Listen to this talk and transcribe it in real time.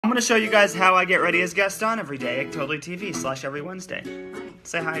gonna show you guys how I get ready as Gaston every day at Totally TV / every Wednesday.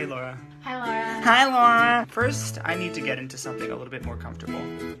 Say hi, Laura. Hi, Laura. Hi, Laura. First, I need to get into something a little bit more comfortable.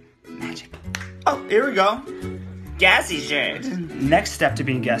 Magic. Oh, here we go. Gassy shirt. Next step to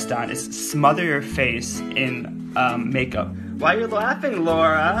being Gaston is smother your face in makeup. Why are you laughing,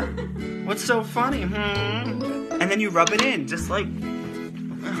 Laura? What's so funny? And then you rub it in, just like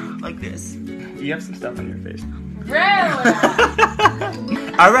this. You have some stuff on your face. Really?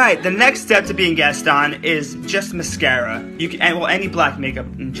 Alright, the next step to being Gaston is just mascara. You can, well, any black makeup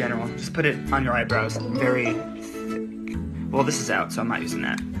in general. Just put it on your eyebrows. Very thick. Well, this is out, so I'm not using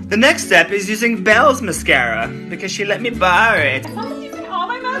that. The next step is using Belle's mascara, because she let me borrow it. Someone's using all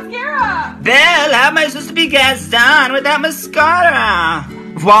my mascara! Belle, how am I supposed to be Gaston without mascara?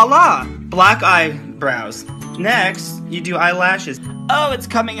 Voila! Black eyebrows. Next, you do eyelashes. Oh, it's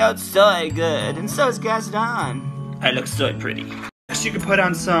coming out so good, and so is Gaston. I look so pretty. Next, you can put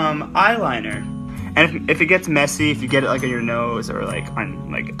on some eyeliner. And if it gets messy, if you get it like on your nose or like on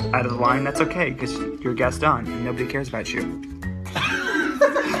out of the line, that's okay, because you're Gaston and nobody cares about you.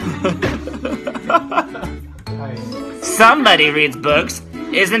 Somebody reads books.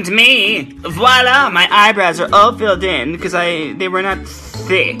 Isn't me. Voila, my eyebrows are all filled in because they were not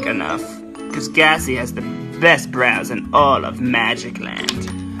thick enough. Because Gassy has the best brows in all of Magic Land.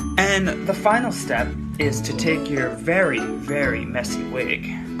 And the final step is to take your very, very messy wig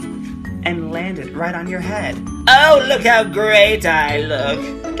and land it right on your head. Oh, look how great I look.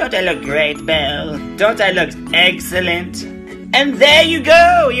 Don't I look great, Belle? Don't I look excellent? And there you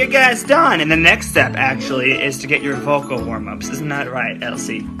go, you're Gaston. And the next step, actually, is to get your vocal warm-ups. Isn't that right,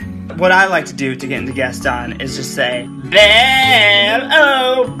 Elsie? What I like to do to get into Gaston is just say, Belle,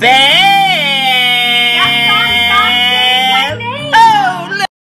 oh, Belle!